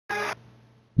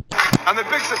And the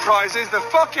big surprise is the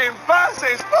fucking bass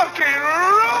is fucking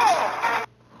raw!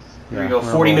 Here we go,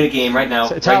 40-minute game right now.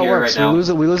 It's how it works.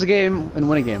 We lose a game and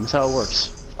win a game. That's how it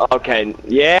works. Okay,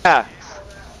 yeah.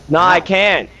 No, I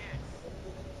can't.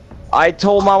 I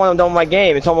told Mom when I'm done with my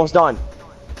game. It's almost done.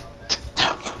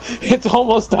 It's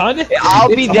almost done?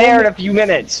 I'll be there in a few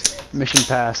minutes. Mission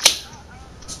passed.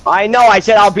 I know, I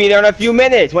said I'll be there in a few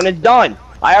minutes when it's done.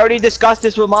 I already discussed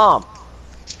this with Mom.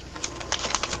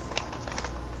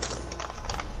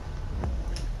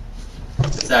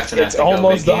 It's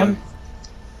almost done.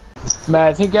 Man,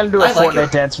 I think I'll do a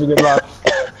Fortnite dance for good luck.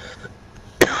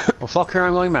 Well, fuck her,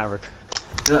 I'm going Maverick.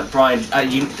 Brian, I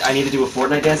need to do a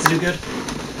Fortnite dance to do good?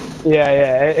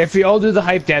 Yeah. If we all do the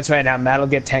hype dance right now, Matt will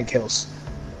get 10 kills.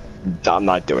 I'm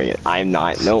not doing it. I'm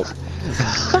not. No.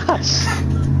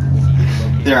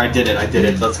 There, I did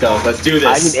it. Let's go. Let's do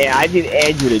this. I need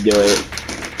Andrew to do it.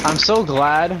 I'm so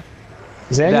glad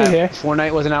that here?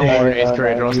 Fortnite wasn't out more in 8th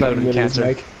grade, or else that would have been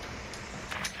cancer.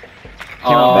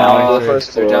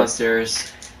 They're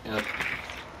downstairs. Yep.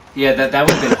 Yeah, that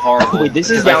would have been horrible. Wait,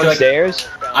 this is downstairs?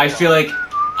 I feel like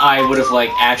I would have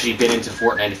actually been into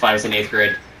Fortnite if I was in 8th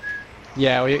grade.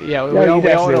 Yeah, we all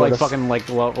were fucking like.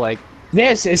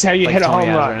 This is how you hit a home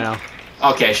run right now.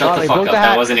 Okay, shut the fuck up.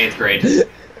 That wasn't 8th grade.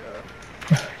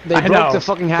 They broke the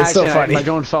fucking hatch, so and my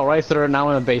drone fell right through it. Now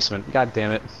in the basement. God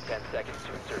damn it. 10 seconds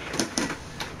to insertion.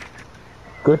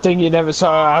 Good thing you never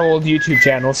saw our old YouTube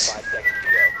channels. 5 seconds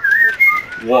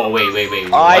to go. Whoa,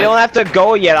 wait. I don't have to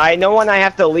go yet. I know when I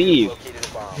have to leave.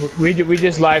 We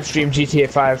just live streamed GTA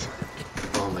 5.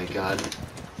 Oh my god.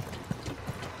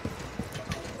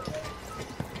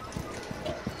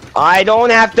 I don't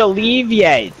have to leave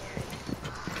yet.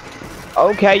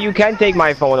 Okay, you can take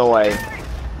my phone away.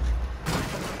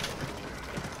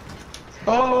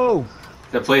 Oh!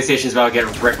 The PlayStation's about to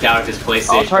get ripped out of his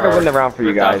PlayStation. I'll try to win the round for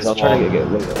you guys. I'll try to get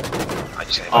win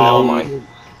it. Oh my.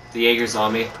 The Jaeger's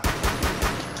on me.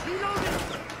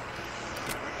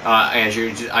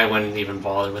 Andrew, I wouldn't even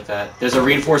bother with that. There's a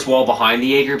reinforced wall behind the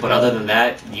Jaeger, but other than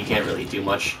that, you can't really do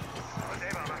much.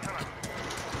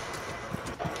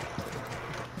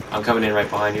 I'm coming in right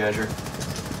behind you, Andrew.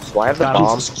 So I have the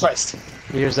bomb.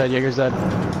 Jaeger's dead.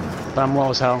 But I'm low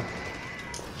as hell.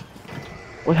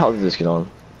 What health did this get on?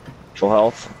 Full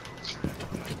health?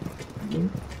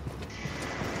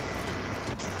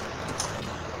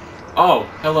 Oh,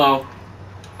 hello.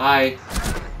 Hi.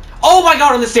 Oh my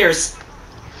god, on the stairs!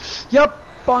 Yep,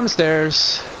 on the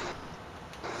stairs.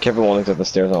 Careful one except the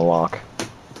stairs on lock.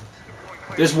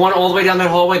 There's one all the way down that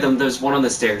hallway, then there's one on the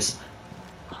stairs.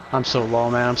 I'm so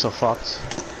low, man. I'm so fucked.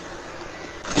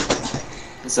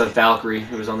 It's a Valkyrie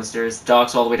who was on the stairs.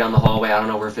 Doc's all the way down the hallway. I don't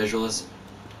know where Visual is.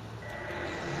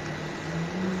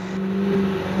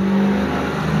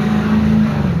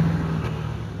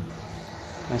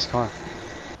 Nice car.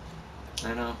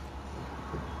 I know.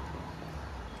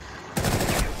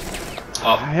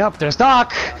 Oh. Hurry up, there's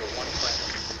Doc!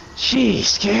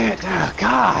 Jeez, kid. Oh,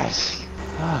 God.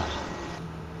 Oh.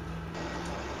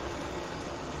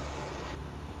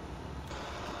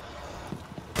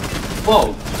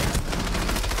 Whoa!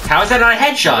 How is that not a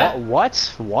headshot?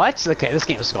 What? Okay, this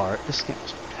game is scarred. This game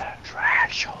is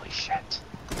trash. Holy shit.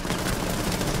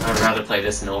 I'd rather play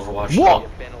this than Overwatch. Whoa!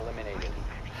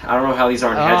 I don't know how these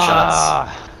aren't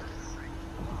headshots.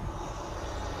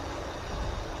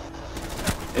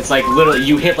 It's like literally,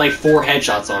 you hit like 4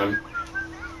 headshots on him.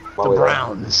 The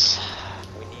Browns.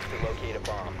 We need to locate a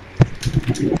bomb.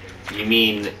 You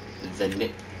mean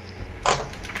the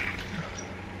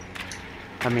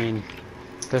I mean,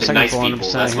 the nice people.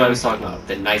 That's what I was talking about.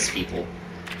 The nice people.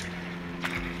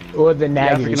 Or the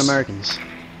naggers. African Americans.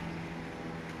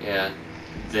 Yeah.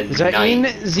 The Zain,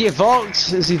 the vault,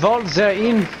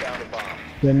 Zain.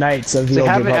 The Knights of the They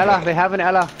have an Ella. They have an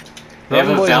Ella. They have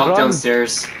a Valk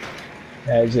downstairs.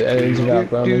 They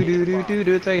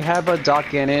have a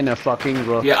Doc in a fucking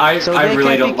roof. Yeah, I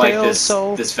really don't like this.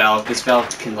 So... This Valk. This Valk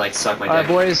can like suck my dick. Alright,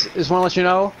 boys. Just want to let you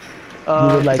know.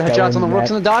 You like the headshots on the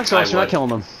roofs and the docks, so else you're not killing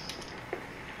them.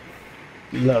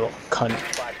 Little cunt.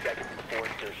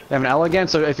 They have an Ella again,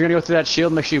 so if you're gonna go through that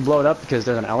shield, make sure you blow it up because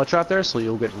there's an Ella trap there, so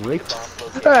you'll get raped.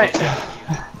 Alright.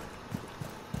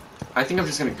 I think I'm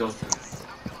just gonna go through.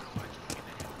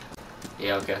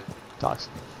 Yeah, okay. Docks.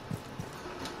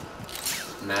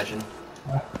 Imagine.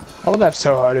 I would laugh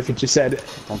so hard if it just said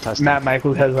Don't test Matt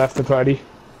Michael has left the party.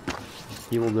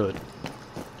 He will do it.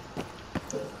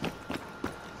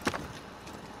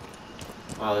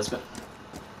 Wow, this. No,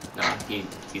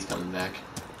 he's coming back.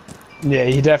 Yeah,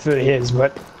 he definitely is,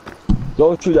 but...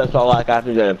 Go through that song like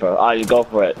after Jennifer. Alright, go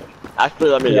for it. Actually,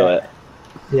 let me do it.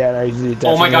 Yeah, no, he definitely...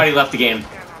 Oh my god, he left the game.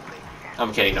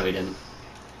 I'm kidding, no he didn't.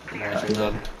 Imagine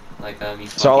them. Like,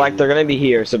 So like they're gonna be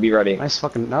here, so be ready. Nice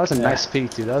fucking. That was a nice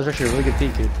peek, dude. That was actually a really good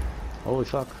peek, dude. Holy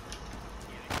fuck.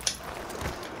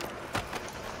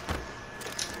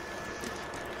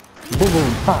 Boom,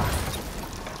 boom,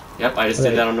 pa. Yep, I just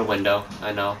did that on the window.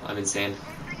 I know, I'm insane.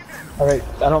 Alright,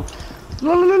 I don't.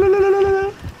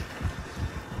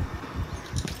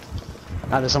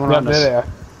 Ah, there's someone Yep, around they're us.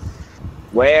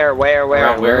 Where? there.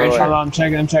 Where in Hold on, I'm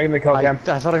checking the kill I cam.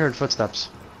 thought I heard footsteps.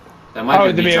 That might Oh,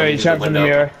 be the me mirror, jumping he through shot from the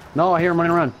window. mirror. No, I hear him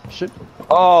running around. Shit.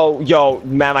 Oh, yo,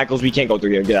 Matt Michaels, we can't go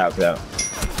through here. Get out, get out.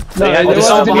 No, They had- there there's wasn't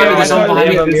someone the behind mirror, me, I there's someone thought behind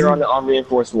They me. have a it mirror was- on the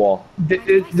reinforced wall.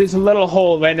 There's a little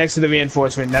hole right next to the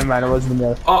reinforcement. Never mind, it wasn't the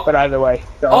mirror. Oh. But either way.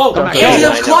 Oh, Come back. Angie, Yeah,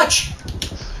 that was clutch!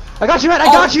 I got you, man. I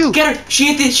got you. Get her!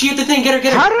 She hit the thing, get her,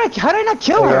 get her! How did I not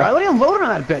kill her? Yeah. I wasn't even loaded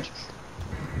on that bitch.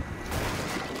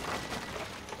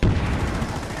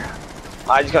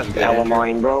 I just got hella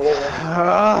mine, bro.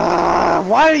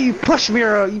 Why do you push me?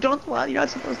 You're not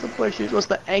supposed to push. You're supposed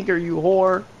to anchor, you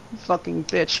whore. You fucking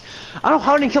bitch. I don't know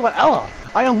how I didn't kill that Ella.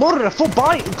 I unloaded a full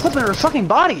body, clip in her fucking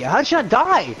body. How'd she not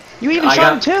die? You even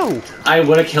shot him too. I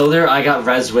would have killed her. I got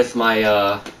res with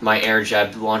my my air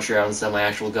jab launcher out instead of my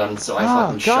actual gun, so I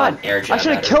fucking shot air jab.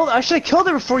 I should have killed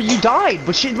her before you died.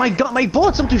 But my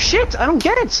bullets don't do shit. I don't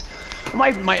get it.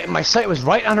 My sight was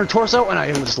right on her torso, and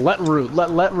I just let roost.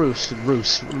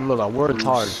 Word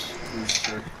hard.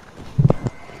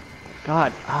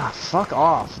 God, fuck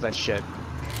off that shit.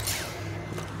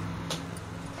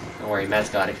 Don't worry, Matt's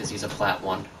got it because he's a flat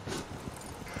one.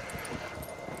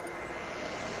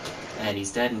 And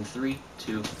he's dead in 3,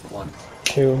 2, 1.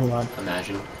 2, hold on.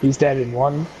 Imagine. He's dead in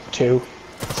 1, 2,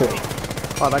 3.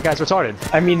 Oh, that guy's retarded.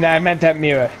 I mean, I meant that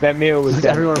mirror. That mirror was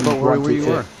dead. Everyone but where 1, 2, you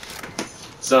 3. were.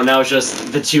 So now it's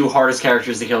just the 2 hardest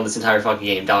characters to kill in this entire fucking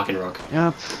game, Doc and Rook.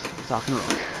 Yep. Doc and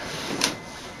Rook.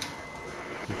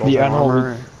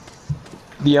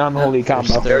 The unholy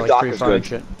combo. They're like Doc free is firing good.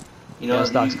 shit. You know, Yes,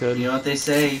 Doc's good. You know what they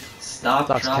say? Stop,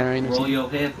 Doc's drop, carrying the roll team. your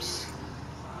hips.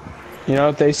 You know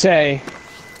what they say?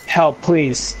 Help,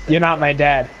 please. You're not my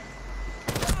dad.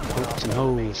 Hopes and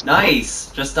hoes.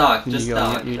 Nice! Just Doc, just You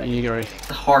Doc. get ready.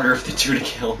 The harder of the 2 to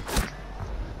kill.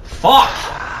 Fuck!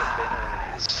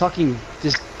 It's fucking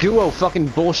this duo fucking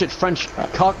bullshit French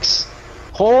cucks.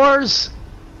 Whores!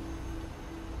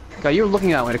 God, you were looking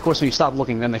that way. Of course, when you stop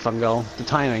looking, then they fucking go. The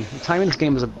timing in this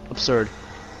game is absurd.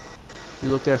 You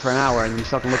look there for an hour and you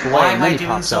fucking look away Why and am then I he doing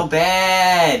pops so up.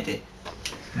 bad?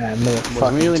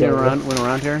 Was we really went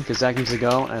around here because Zach needs to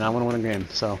go and I want to win a game.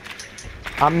 So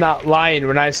I'm not lying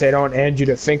when I say I don't want you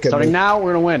to think of starting me. now,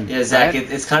 we're gonna win. Yeah, Zach,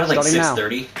 right? it's kind of like Starting now.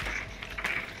 6:30.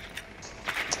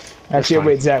 Actually, fine.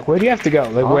 wait, Zach, where do you have to go?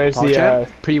 Like, Oh, where's Paul the, Champ?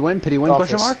 Pity win, question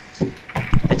office? mark?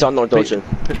 It's on North Ocean.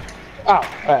 Oh,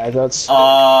 that's...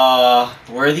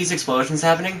 Where are these explosions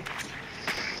happening?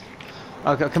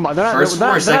 Okay, come on. They're not, First floor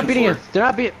or they're second not beating floor? us.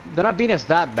 They're not beating us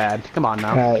that bad. Come on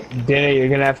now. Danny, you're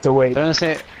gonna have to wait. They're gonna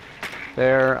say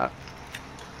they're.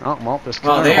 Oh well, there's.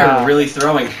 Well, they are really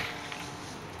throwing.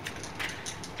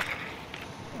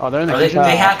 Oh, they're in the Or they, kitchen.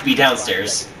 they have to be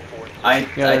downstairs. I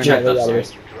they're checked in-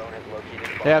 upstairs.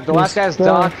 Yeah, the last guy's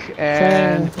Doc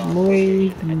and.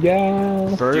 Family,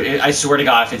 yeah. Bert. Dude, I swear to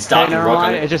God, if it's Doc Hey, and never Rook,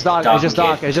 mind. It's just Doc. It's just and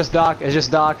Doc. Kate. It's just Doc. It's just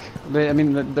Doc. I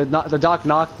mean, the Doc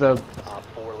knocked the.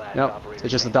 Nope. It's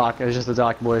just the Doc. It's just the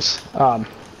Doc, boys.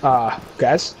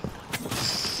 Guys?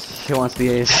 He wants the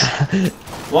ace.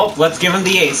 Well, let's give him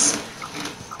the ace.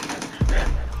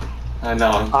 I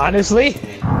know. Honestly?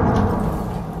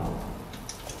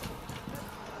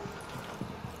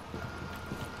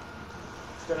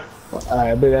 Alright,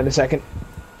 I'll be there in a second.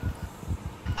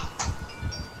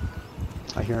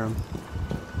 I hear him.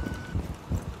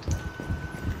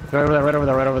 Right over there. Right over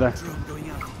there. Right over there.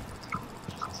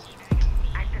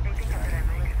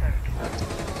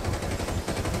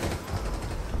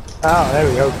 Oh, there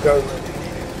we go. Go.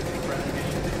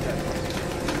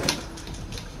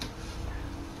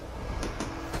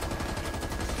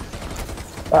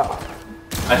 Oh.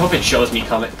 I hope it shows me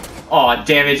coming. Oh,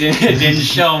 damn it, it didn't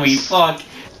show me. Fuck.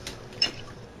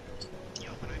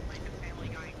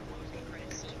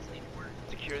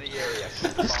 Secure the area.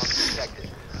 Bomb protected.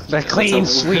 The clean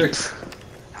That's how sweep. it works.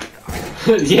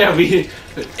 Yeah,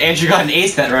 Andrew got an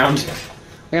ace that round.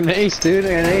 I got an ace, dude. I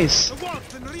got an ace.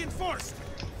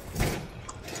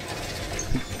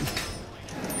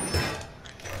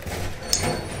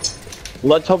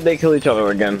 Let's hope they kill each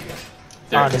other again.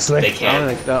 Honestly. They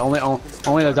can't.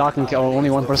 Only the Doc can kill. Only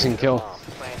one person can kill,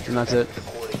 and that's it.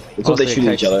 Let's hope they Mostly shoot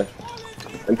a each kick. other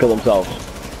and kill themselves.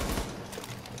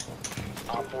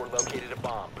 Op 4 located a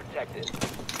bomb. Protected. 10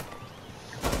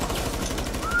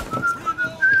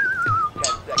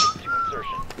 seconds to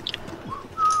insertion.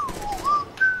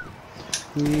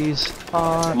 These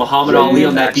are... Muhammad Ali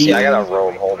on that Actually, beat. I gotta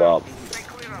roam. Hold up.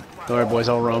 Don't worry, boys,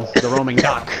 I'll roam. The roaming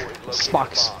duck.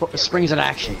 Springs in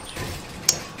action.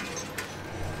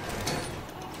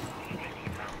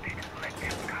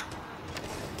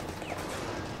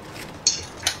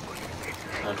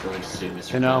 Not going to see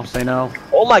Mr. They know, Krabs. they know.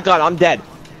 Oh my god, I'm dead.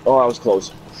 Oh, I was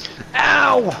close.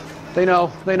 Ow! They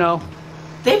know, they know.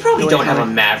 They probably Wait, don't have a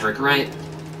wait. Maverick, right?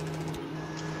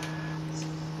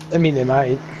 I mean, they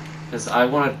might. Because I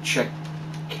want to check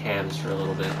cams for a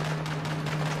little bit.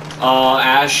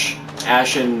 Ash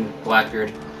and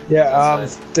Blackbeard. Yeah,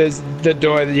 Inside. there's the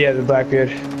door, yeah, the Blackbeard.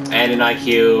 And an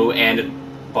IQ, and a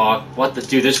Bog. What the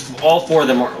dude? There's all four of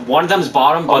them. One of them's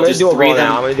bottom, but there's three of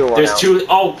them. I'm gonna do it There's now. two.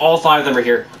 Oh, all five of them are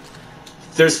here.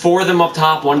 There's four of them up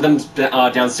top. One of them's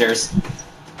downstairs.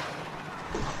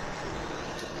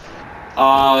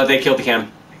 They killed the cam.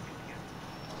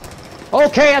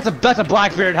 Okay, that's a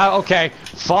Blackbeard. How? Okay,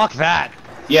 fuck that.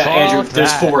 Yeah, Fuck Andrew.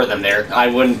 There's that. four of them there. I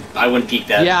wouldn't peek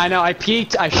that. Yeah, I know. I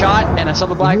peeked, I shot, and I saw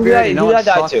the Blackbeard. Yeah, You know who what?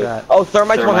 did I die Fuck to? that. Oh,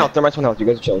 Thermite's one Thermite. health. Thermite's one health. You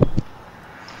guys are chilling.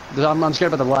 I'm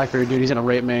scared about the Blackbeard, dude. He's gonna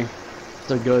rape me.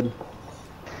 They're good.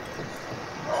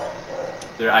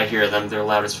 I hear them. They're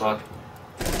loud as fuck.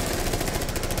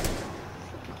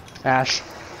 Ash.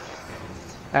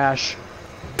 Ash.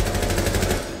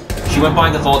 She went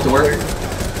behind the vault door.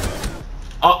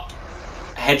 Oh,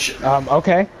 headshot.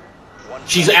 Okay.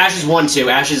 Ash is 1-2.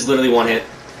 Ash is literally one hit.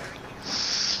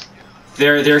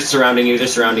 They're surrounding you. They're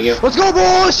surrounding you. Let's go,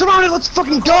 boys! Surrounded! Let's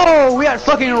fucking go! We got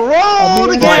fucking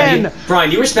rolled again! Brian,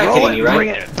 you were spectating me, right? Bring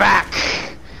it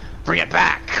back! Bring it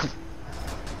back!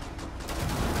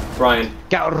 Brian.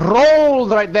 Got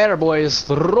rolled right there, boys.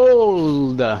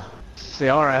 Rolled. They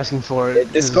are asking for it.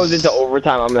 If this goes into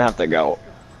overtime, I'm gonna have to go.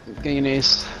 Getting an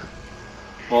ace.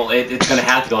 Well, it's gonna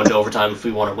have to go into overtime if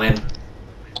we want to win.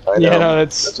 I know. Yeah, no,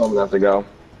 that's That's why I'm gonna have to go.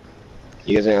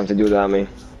 You guys are gonna have to do without me.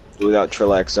 Do without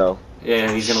Trilek, so. Yeah,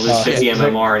 and he's gonna lose 50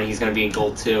 MMR, and he's gonna be in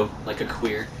gold 2, like a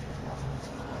queer.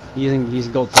 He's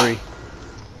gold 3.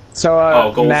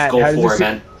 so. Gold Matt, how did 4, this?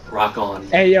 man. Rock on.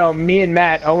 Hey, yo, me and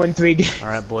Matt, 0-3.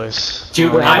 Alright, boys.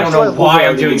 Dude, Alright, I don't know why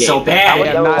I'm doing so we bad.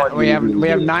 have, we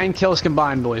have 9 kills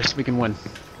combined, boys. We can win.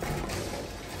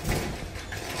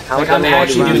 Like, I'm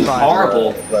actually doing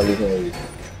horrible.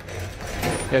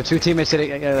 Yeah, 2 teammates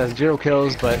hitting 0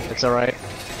 kills, but it's alright.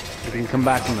 We can come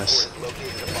back from this.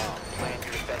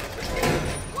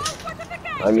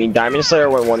 I mean, Diamond Slayer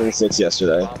went 1-6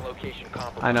 yesterday.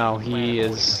 I know, he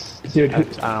is... Dude, I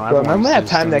don't know. remember that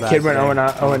time that kid went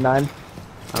 0-9?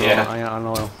 Yeah. I don't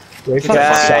know. Yeah, he Get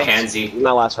that fucking fucking sucks. pansy.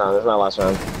 My last round. This is my last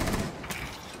round.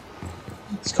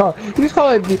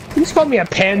 You just called me a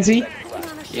pansy?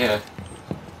 Yeah.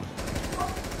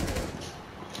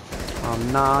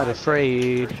 I'm not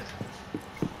afraid.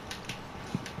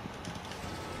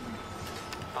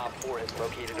 Op 4 has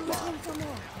located a bomb.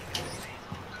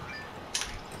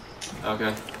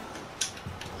 Okay.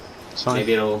 It's fine.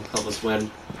 Maybe it'll help us win.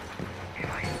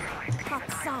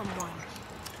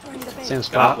 Same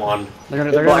spot. Got one. They're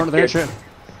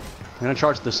gonna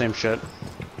charge the same shit.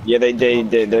 Yeah,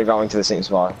 they're going to the same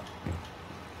spot.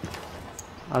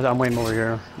 I'm waiting over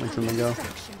here. Waiting for them to go.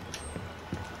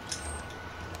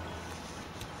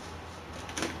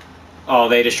 Oh,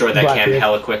 they destroyed that cam Blackbeard.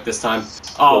 hella quick this time.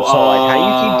 So, Oh, like, how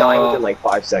you keep dying within like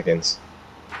 5 seconds?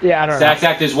 Yeah, I don't know.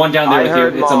 Zach, there's one down there I with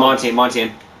heard you. It's a Mom.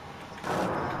 Montian.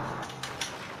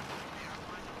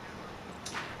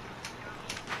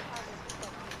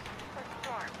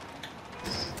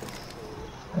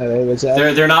 What's that?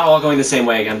 They're not all going the same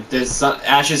way again. There's some,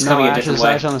 Ash is coming a different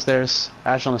way. Ash on the stairs.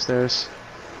 Ash on the stairs.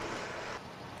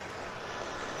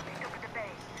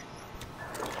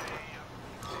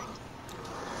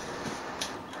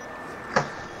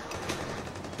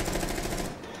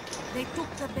 They took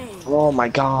the bait. Oh my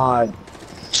god.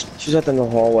 She's at the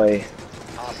hallway.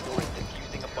 Op 4 is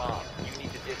defusing a bomb. You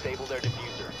need to disable their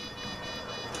diffuser.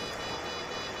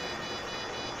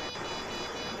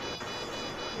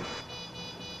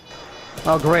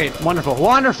 Oh great, wonderful,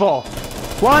 wonderful,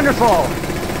 wonderful!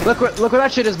 Look what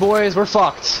that shit is, boys. We're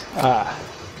fucked.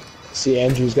 See,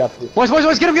 Andrew's got the... Boys,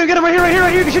 get him, right here,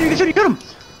 you can shoot him, get him!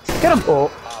 Get him! Oh,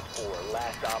 Op 4,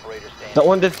 last operator standing.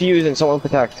 Someone defuse and someone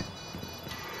protect.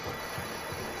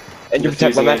 And you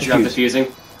protect, Defusing, but not Andrew, I'm defuse.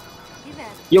 defusing.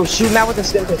 Yo, shoot him out with the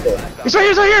stim pistol. It's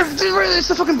right here, it's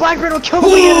the fucking Blackbeard who killed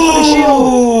him, he had a fucking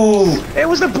shield! It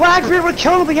was the Blackbeard who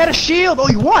killed him, he had a shield! Oh,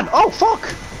 you won! Oh, fuck!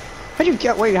 How'd you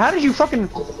get, wait, how did you fucking...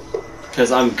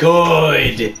 Because I'm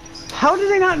good. How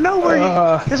did they not know where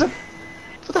there's a...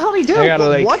 What the hell did he do? I gotta,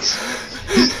 like- What?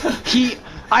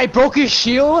 I broke his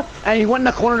shield, and he went in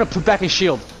the corner to put back his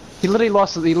shield. He literally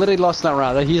lost that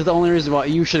round. He's the only reason why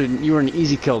you were an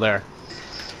easy kill there.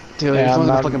 Dude, Yeah, as long as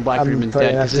the I'm- fucking Blackbeard I'm been probably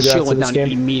dead, gonna because have his to do shield after went this down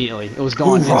game. immediately. It was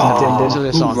gone Hoorah! into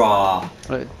the song.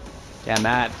 Hoorah! Yeah,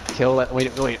 Matt, kill that.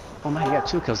 Wait. Oh man, you got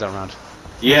 2 kills that round.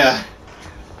 Yeah.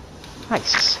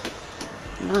 Nice.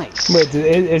 Wait,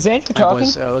 is Andrew talking?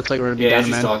 Boys, looks like we're gonna be Yeah, down,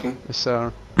 Andrew's man. talking.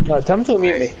 So, No, tell him to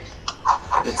mute me.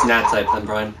 It's Nat type then,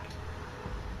 Brian.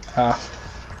 Ah.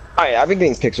 Alright, I've been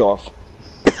getting picks off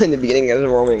in the beginning as a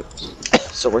roaming,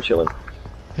 so we're chilling.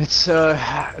 it's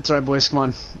alright, boys. Come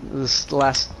on. This is the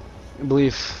last.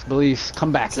 Believe.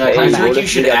 Come back. Zach, Come I back. feel like you You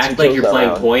should got act some like kills you're that playing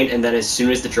round. point, and then as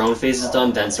soon as the drone phase is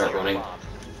done, then start running.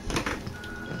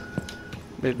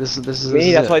 Wait, this is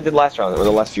Me, that's it. what I did last round, or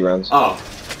the last few rounds. Oh.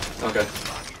 Okay.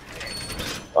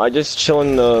 I just chill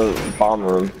in the bomb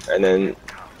room, and then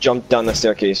jump down the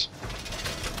staircase.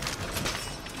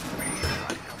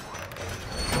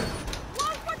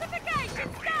 Wall fortification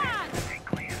stand!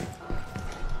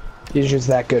 He's just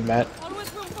that good, Matt.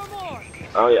 Always room for more.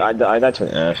 Oh yeah, I died to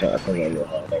an Ash. I forgot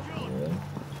about that.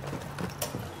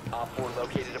 Op 4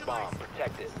 located a bomb.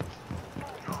 Protect it.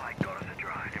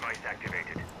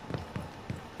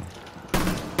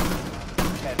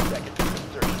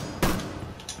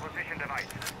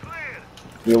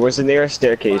 Yeah, where's the nearest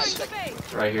staircase?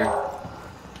 It's right here.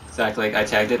 Zach, like, I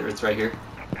tagged it, or it's right here.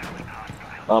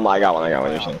 I got one.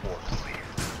 You're saying.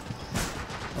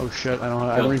 Oh shit! I don't.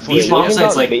 I Yo, reinforced. these bomb Talking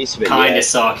sites, about like, basement, kinda yeah.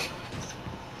 suck.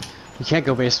 You can't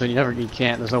go basement. You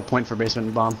can't. There's no point for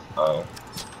basement bomb. Oh.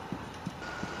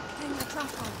 Hang the trunk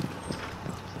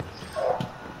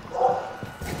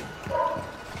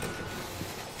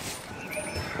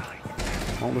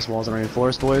on. All this walls are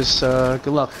reinforced, boys. Good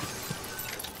luck.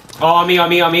 Oh, on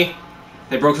me.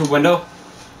 They broke through the window.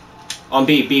 On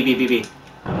B.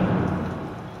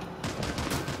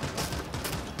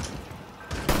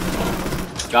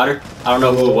 Got her. I don't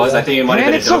know who it was. I think it might have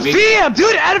Man, been it's Adobe. Sophia,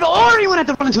 dude. Out of order, you went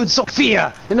to run into it's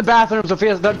Sophia in the bathroom.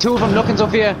 Sophia, the 2 of them, Nook and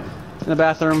Sophia, in the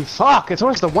bathroom. Fuck! It's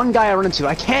always the one guy I run into.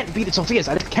 I can't beat it, Sophia's.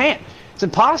 I just can't. It's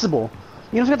impossible.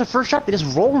 You know, if I get the first shot, they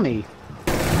just roll me.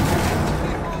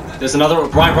 There's another.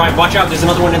 Brian, watch out. There's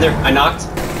another one in there. I knocked.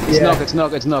 It's Yeah.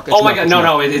 Nook. It's Nook. Oh my god,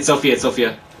 no, it's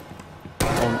Sophia.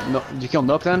 Oh, no. Did you kill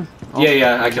Nook then? Oh,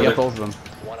 Yeah, I killed her. both of them.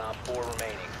 One Op 4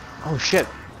 remaining. Oh shit.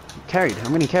 Carried.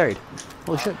 I'm getting carried.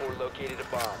 Holy shit. Op 4 located a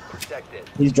bomb. Protect it.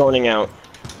 He's droning out.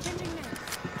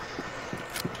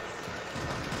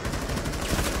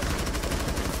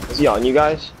 Is he on you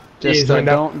guys? Just Jeez,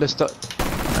 don't. Just.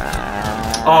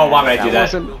 Oh, why would I do that?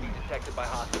 wasn't- Will be detected by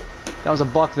hostiles. That was a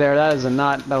buck there. That was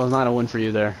not a win for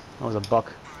you there. That was a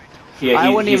buck.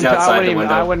 Yeah, he's outside the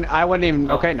window. I wouldn't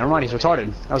even. Okay, never mind. He's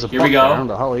retarded. That was a Here buck we go. there. I don't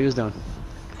know the hell he was doing.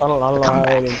 I don't know Come how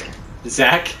back. I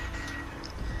Zach?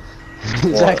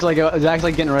 Zach's like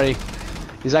getting ready.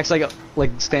 Zach's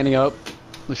like standing up,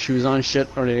 with shoes on, shit,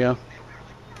 ready to go.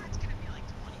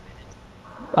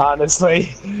 honestly.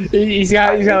 He's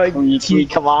got like.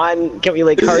 Come on, can we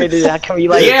like hurry to that? Can we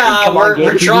like? Yeah, come on, game,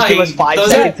 we're can you just give trying. us 5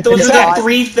 Those seconds to are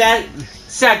finish the it? 3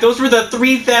 Zach, those were the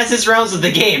 3 fastest rounds of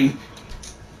the game.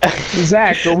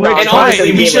 Zach, but No, we're And trying.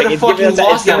 honestly, we should have it's giving fucking us-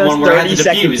 lost it's giving that us one where I had 30 to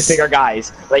seconds defuse. to pick our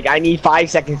guys. Like I need 5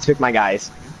 seconds to pick my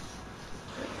guys.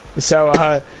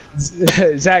 So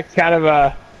Zach kind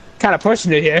of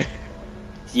pushing it here.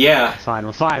 Yeah. Fine,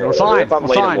 we're fine. We're fine. If I'm We're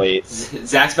late, I'm fine. late.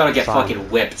 Zach's about to get Fine. fucking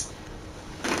whipped.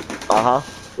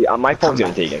 Yeah, my phone's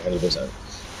gonna take it 100%.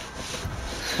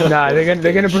 Nah, they're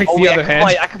gonna break Oh the yeah, other hand.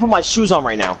 I can put my shoes on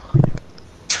right now.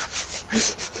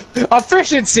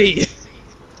 Efficiency.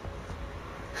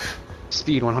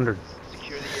 Speed 100.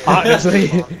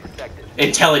 Honestly,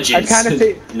 Intelligence. I kinda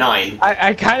think- 9.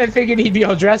 I kind of figured he'd be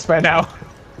all dressed by now.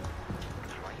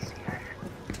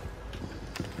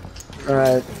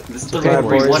 Alright. This is the Okay, round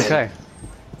we boys. wanted. Okay.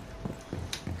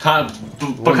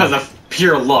 Because of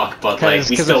pure luck, but like we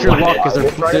Because still of pure wanted luck, it.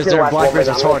 because their Blackbeard's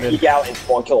retarded. Peek out and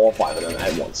spawn kill all 5 of them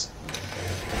at once.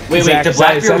 Wait, Zach, the is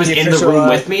that Blackbeard was the in the official, room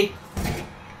with me?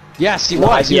 Yes, he No,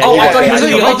 was. yeah, Oh, yeah, I thought he yeah, was in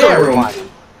yeah, the yeah, other yeah. room.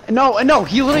 No,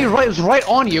 he literally was right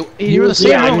on you. You were in the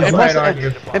same Yeah, he room, was and right plus, on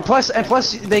you. and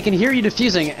plus, they can hear you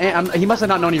defusing. And he must have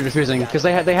not known you were defusing because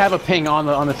they have a ping on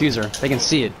the fuser. They can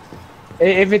see it.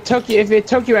 If it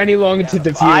took you any longer to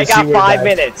defuse, I got you would've 5 died.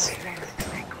 minutes.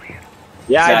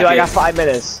 Yeah, I do. I got 5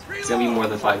 minutes. It's gonna be more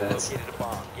than 5 minutes. Located a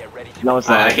bomb. Get ready to No, it's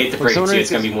I not. hate to break it to you, it's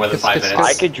gonna be more than 5 It's- minutes.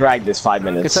 I could drag this 5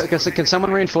 minutes. Can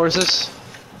someone reinforce this?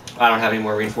 I don't have any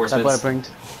more That reinforcements. bring.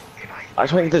 I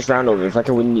just want to get this round over. If I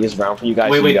can win this round for you guys.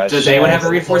 Wait, you wait, guys does can- anyone have a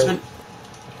reinforcement?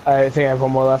 I think I have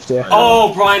one more left. Yeah.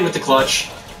 Oh, Brian with the clutch.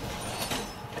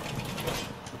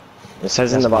 It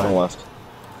says in the bottom left.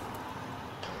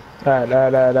 They're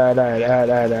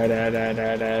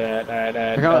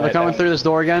coming through this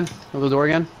door again. Through the door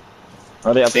again.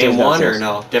 Are they upstairs? Same one or downstairs?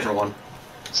 no? Different one.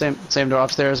 Same door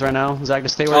upstairs right now. Zach,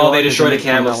 just stay where you Oh, are. they 'cause destroyed you the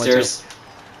can cam come that way, too. upstairs.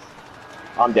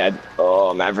 I'm dead.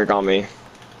 Oh, Maverick on me.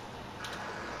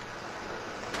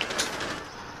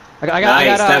 I got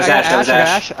Nice, that was Ash, that was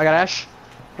Ash. I got Ash.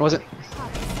 What was it?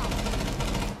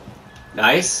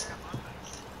 Nice.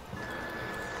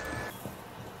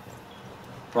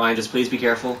 Brian, just please be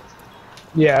careful.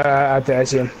 Yeah, out there, I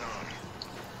see him.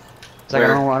 Zach, I Where?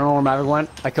 don't know where Maverick went.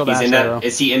 I killed He's Ash in there, that. though.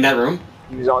 Is he in that room?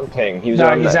 He was on ping. He was No,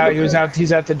 on he's that- out. He was out.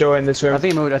 He's at the door in this room. I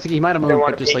think he moved. I think he might have I moved, don't but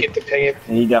want to just peek like it to ping it.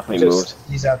 He definitely moved. Just,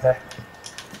 he's out there.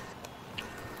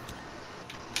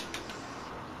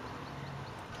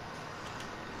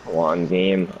 Come on,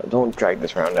 game. Don't drag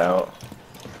this round out.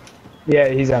 Yeah,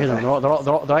 he's out Here, there.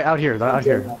 they're out here. They're out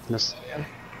here. This.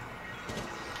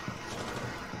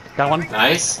 Got one.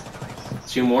 Nice.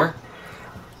 2 more.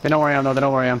 They know where I am, though. They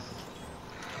know where I am.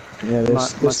 Yeah, Not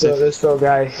safe. this little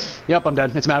guy. Yep, I'm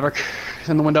dead. It's Maverick.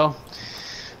 In the window.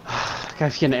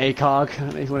 Guy's getting an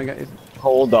ACOG. If you wanna get-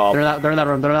 Hold up. They're in that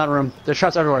room. They're in that room. There's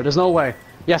shots everywhere. There's no way.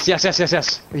 Yes.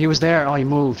 He was there. Oh, he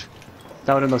moved.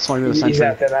 That would have been the smart move of the He's century.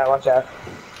 out there, Matt. Watch out.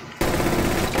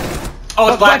 Oh,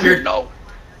 it's Blackbeard. No.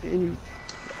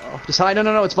 Just hide.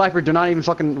 No. It's Blackbeard. Do not even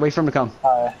fucking wait for him to come.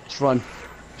 Just run.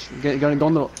 Just go in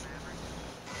the.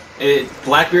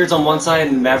 Blackbeard's on one side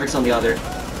and Maverick's on the other.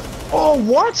 Oh,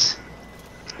 what?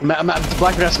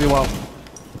 Blackbeard has to be well.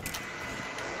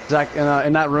 Zach,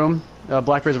 in that room,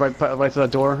 Blackbeard's right through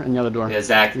that door and the other door. Yeah,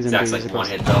 Zach's He's in like big, he's one close.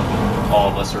 hit though. All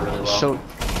of us are really low. So,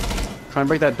 try and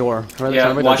break that door.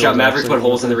 Yeah, watch out. Maverick put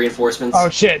holes in the reinforcements. Oh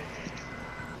shit.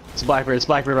 It's Blackbeard. It's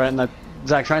Blackbeard right in that.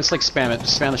 Zach, try and like spam it.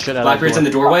 Just spam the shit out Blackbeard's in of the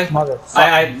that door. doorway.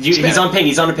 Motherfucker. He's on ping.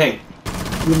 He's on a ping.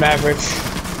 You Maverick.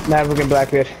 Maverick and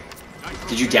Blackbeard.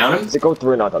 Did you down him? Does it go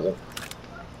through or not? Does it?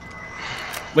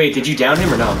 Wait, did you down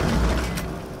him or no?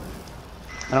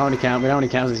 I don't want to count. We don't want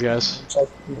to count these guys.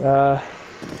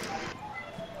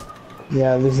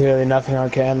 Yeah, there's really nothing on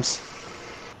cams.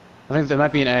 I think there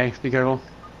might be an A. Be careful.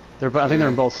 I think they're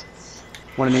in both.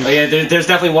 One in each. Oh yeah, there's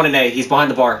definitely one in A. He's behind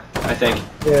the bar, I think.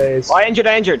 Yeah, it's, I injured.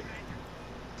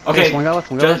 Okay, Yes, one guy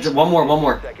left, one guy left. just one more. I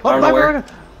Oh, don't know where. Maverick!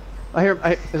 I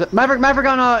hear. Is it Maverick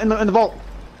on in the vault.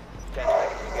 10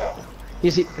 seconds to go.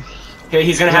 He's he. Okay,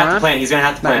 he's gonna have around? to plant. He's gonna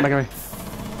have to plant. Maverick.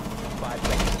 5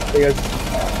 seconds.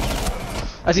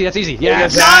 he goes, That's easy.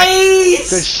 Yes. Nice!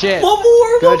 Good shit. One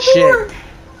more. Good one more. shit.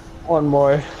 one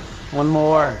more. One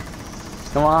more.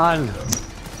 Come on.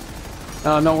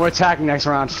 Oh no, we're attacking next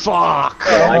round. Fuck.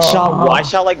 I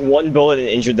shot like one bullet and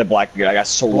injured the Blackbeard. I got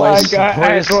so Oh my lucky. god,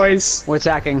 boys. boys. We're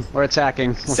attacking. We're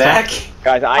attacking. Zach,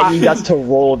 Guys, I need us to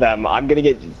roll them. I'm gonna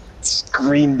get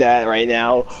screamed at right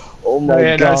now. Oh my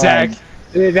Yeah, god. no, Zach.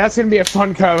 That's gonna be a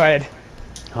fun car ride.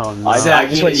 Oh no. I Zach,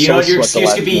 just you went know what so your sweat the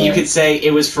excuse could be? last You night. could say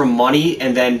it was for money,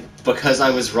 and then because I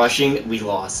was rushing, we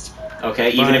lost. Okay,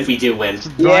 even Brian. if we do win.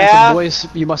 Brian, Yeah. boys,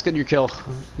 you must get your kill.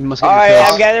 You must get All your right,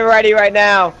 kill. I'm getting ready right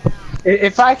now.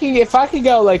 If I can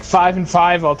go like 5 and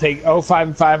 5, I'll take. Oh, 5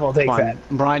 and 5, I'll take Come that.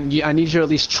 on, Brian, I need you to at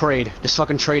least trade. Just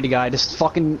fucking trade the guy. Just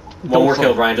fucking. One more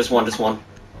kill, Brian. Just one. Just one.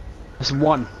 Just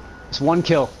one. Just one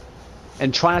kill.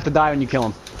 And try not to die when you kill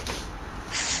him.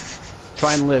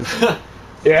 Try and live.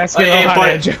 Yeah, that's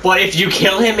gonna But if you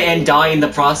kill him and die in the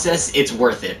process, it's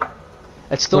worth it.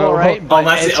 It's still Well, alright, but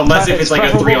unless if it's like a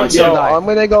preferable 3 on to 2. Yo, die. I'm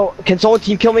gonna go. Can someone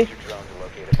team kill me? Drone to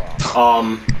locate a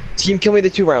bomb. Team kill me the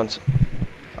 2 rounds.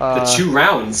 The 2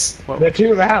 rounds. The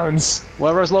 2 rounds.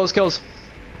 Whoever has lowest kills.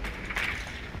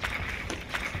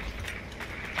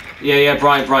 Yeah,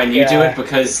 Brian, you do Yeah. it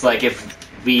because like if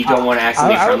we don't want to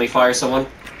accidentally I- friendly fire someone.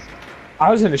 I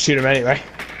was gonna shoot him anyway.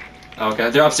 Okay,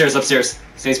 they're upstairs.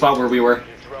 Same spot where we were. Your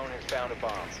drone has found a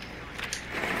bomb.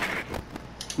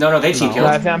 No, they team No.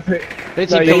 killed. I'm pretty. They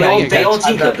No, team you killed know, me They all again.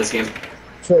 team killed this game.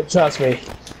 Trust me.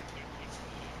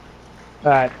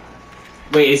 Alright.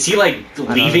 Wait, is he like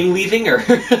leaving, or?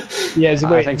 Yeah,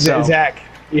 I wait, think so. Zach,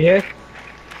 you here?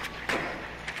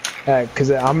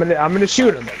 Cause I'm gonna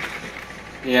shoot him.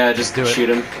 Yeah, just Do it. shoot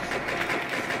him.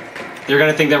 They're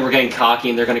gonna think that we're getting cocky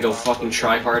and they're gonna go fucking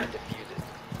try hard.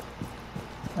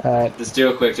 Alright. Just do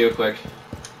it quick.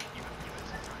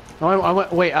 Oh, I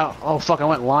went. Wait. Oh fuck! I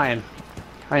went lion.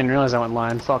 I didn't realize I went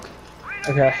lion. Fuck.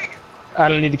 Okay. I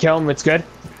don't need to kill him. It's good.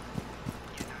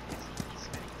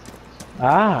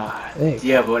 Ah, thanks.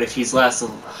 Yeah, but if he's last,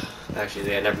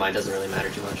 actually, yeah, never mind. Doesn't really matter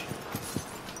too much.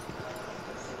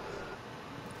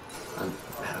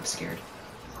 I'm scared.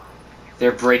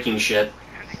 They're breaking shit.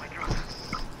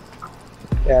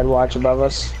 Yeah, I'd watch above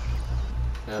us.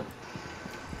 Yep.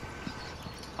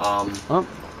 Oh.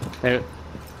 They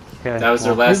Okay, That was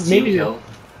their well, last team maybe- kill.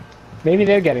 Maybe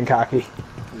they're getting cocky.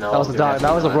 No, That was the they're dog.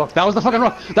 That was the definitely rook. That was the fucking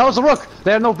rook. That was the rook.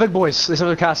 They had no big boys. They said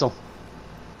their castle.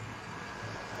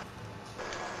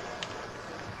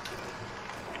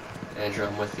 not. Andrew,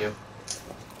 I'm with you.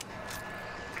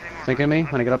 Thinking of me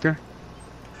when I get up here?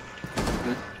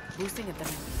 Boosting at the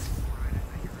moment.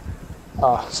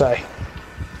 Oh, sorry.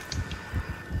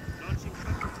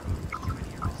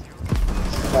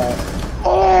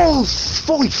 Oh,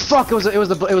 holy fuck! It was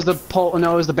the pole.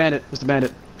 No, it was the bandit. It was the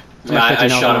bandit. Yeah, I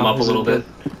shot him up a little bit.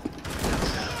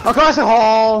 Across the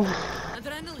hall.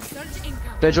 Adrenaline surge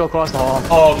income. Vigil across the hall.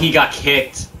 Oh, he got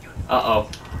kicked. Uh-oh.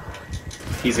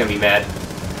 He's gonna be mad.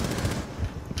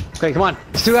 Okay, come on.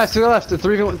 It's two left. Two left. It's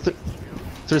 3v1.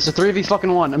 It's a 3v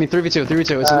fucking 1. I mean 3v2.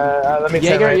 3v2. It's Let me check.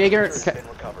 Jaeger. Right. Jaeger. Has Okay. been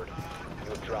recovered. You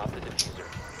have dropped the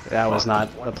diffuser. That was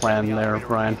not the plan there,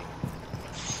 Brian.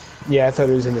 Yeah, I thought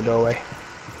he was in the doorway.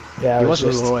 Yeah, He I was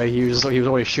wasn't just. in the way. He was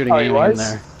always shooting Oh, he aiming in was?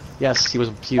 there. Yes, he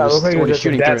was. He Oh, it was looked like he already was at the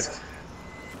shooting through it. desk.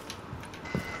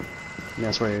 Yeah,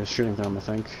 that's where he was shooting from, I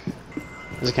think.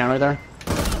 There's a camera right there.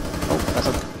 Oh, that's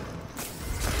a.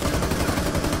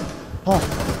 Oh,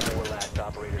 Four last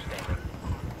operators standing.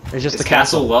 it's just Is the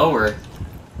castle low or?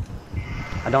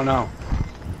 I don't know.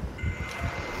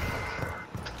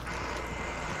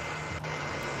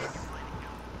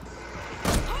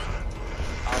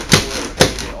 Op 4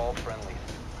 eliminated all friendlies.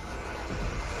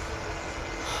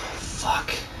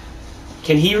 Fuck.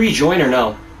 Can he rejoin or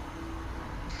no?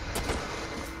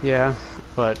 Yeah,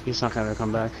 but he's not gonna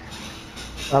come back.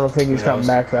 I don't think he's coming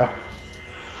back though.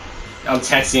 I'm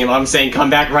texting him. I'm saying come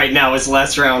back right now. It's the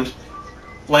last round.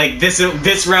 Like this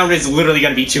round is literally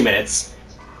gonna be 2 minutes.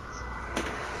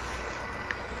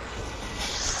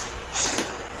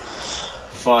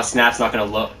 Fuck, Snap's not gonna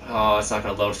load. Oh, it's not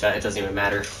gonna load fat. It doesn't even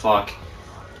matter. Fuck.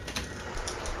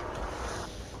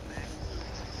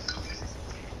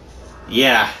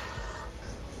 Yeah.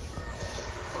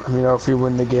 You know, if we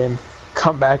win the game,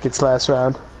 come back. It's last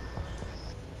round.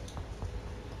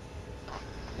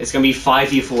 It's gonna be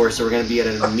 5v4, so we're gonna be at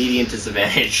an immediate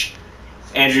disadvantage.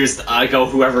 Andrew's go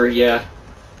whoever, yeah.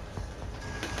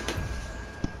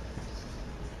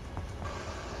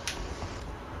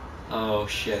 Oh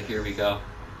shit, here we go.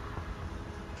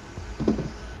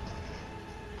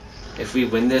 If we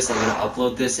win this, I'm gonna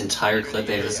upload this entire clip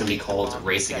and it's gonna be called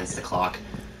Race Against the Clock.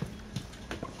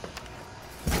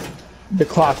 The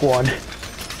clock won.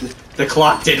 The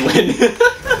clock did win.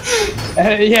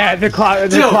 Yeah, the clock. The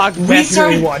Dude, clock we definitely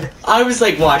started. won. I was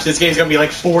like, watch, this game's gonna be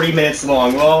like 40 minutes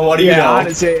long. Well, what do you Yeah, know?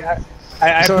 honestly,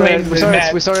 I played We with started,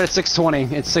 Matt. we started at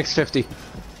 6:20. It's 6:50.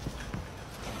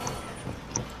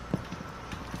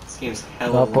 This game's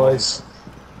hella Well, long. boys.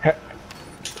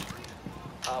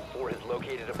 Op 4 has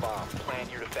located a bomb. Plan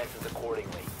your defenses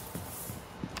accordingly.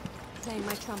 Playing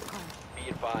my trump card. Be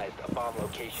advised, a bomb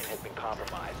location has been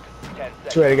compromised. 10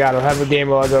 seconds. Swear to God, I'll have a game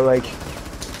where I'll go like.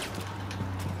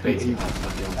 Crazy.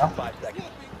 5 seconds.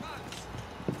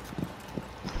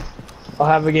 I'll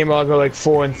have a game where I'll go like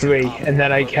 4-3, and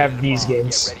then I have these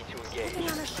games. Get ready to engage. Putting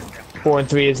on a show.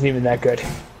 4-3 isn't even that good.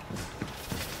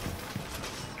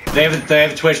 They have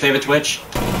a Twitch. They have a Twitch.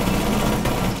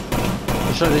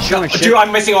 They're showing shit. Dude,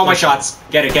 I'm missing all my shots.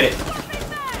 Get it, get it.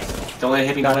 Don't let it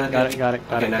hit me. Got don't it, let got hit it, me. got it,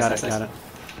 got Okay, it, nice, got nice, it, nice. got it.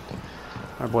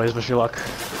 Alright, boys, wish you luck.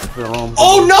 For the home.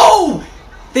 Oh no!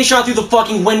 They shot through the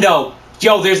fucking window.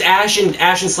 Yo, there's Ash and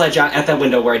Sledge at that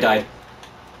window where I died.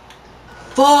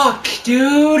 Fuck,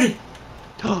 dude.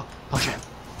 Oh shit.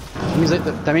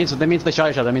 That means they shot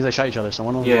each other. That means they shot each other. So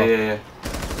one of them. Yeah.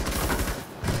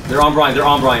 They're on Brian. They're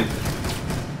on Brian.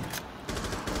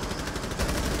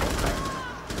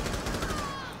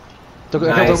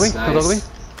 Nice, nice. Dokkaebi?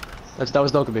 That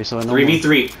was Dokkaebi, so no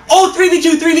 3v3. Oh,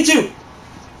 3v2, 3v2.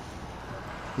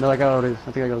 No, that guy already. I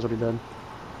think that guy was already dead.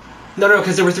 No,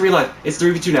 because there were 3 live. It's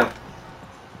 3v2 now.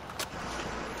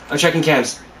 I'm checking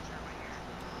cams.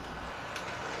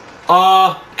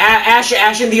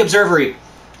 Ash in the observatory.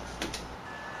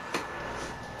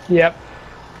 Yep,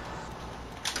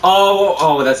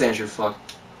 Oh, that's Andrew. Fuck.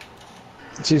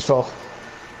 she's full.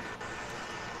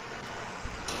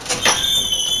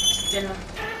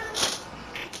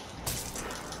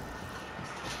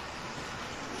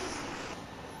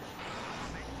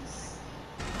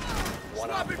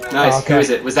 Nice. Okay. Who is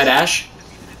it? Was that Ash?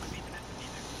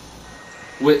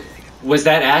 Was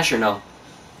that Ash or no?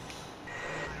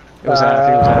 It was I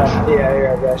think it was Ash.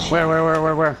 Yeah, Ash.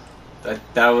 Where?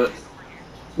 That was.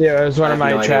 Yeah, it was one I of have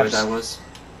my no idea traps. what that was.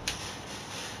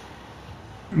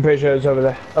 I'm pretty sure it was over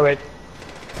there. Oh wait,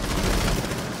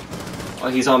 Oh,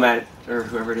 he's on Matt, or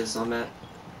whoever it is on Matt.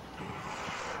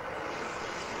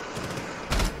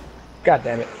 God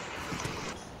damn it.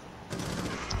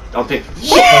 I'll pick.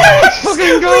 Let's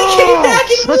fucking go! We came back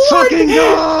and Let's won! fucking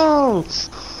go!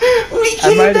 We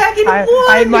came back and won!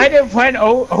 I might have went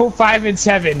 5 and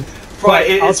 7.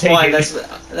 Right, I'll it's take fine. it.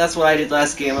 That's what I did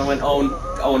last game. I went 0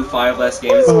 and 5 last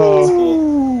game. It's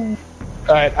cool.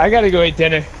 Alright, I gotta go eat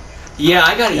dinner. Yeah,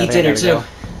 I gotta eat dinner too. Go.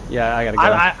 Yeah, I gotta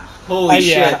go. Holy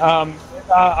shit. Yeah,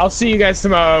 I'll see you guys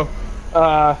tomorrow.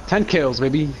 10 kills,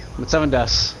 baby, with 7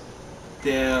 deaths.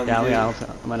 Damn. Yeah, dude. yeah.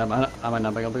 I might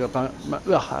not be able to go. I don't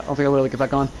think I'll be able to get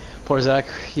back on. Poor Zach.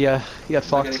 Yeah, he got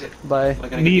fucked by.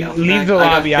 Leave the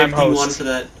lobby. I got I'm 51 host. for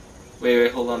that.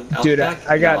 Wait, hold on. Dude, Outback?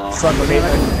 I got No.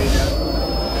 fucking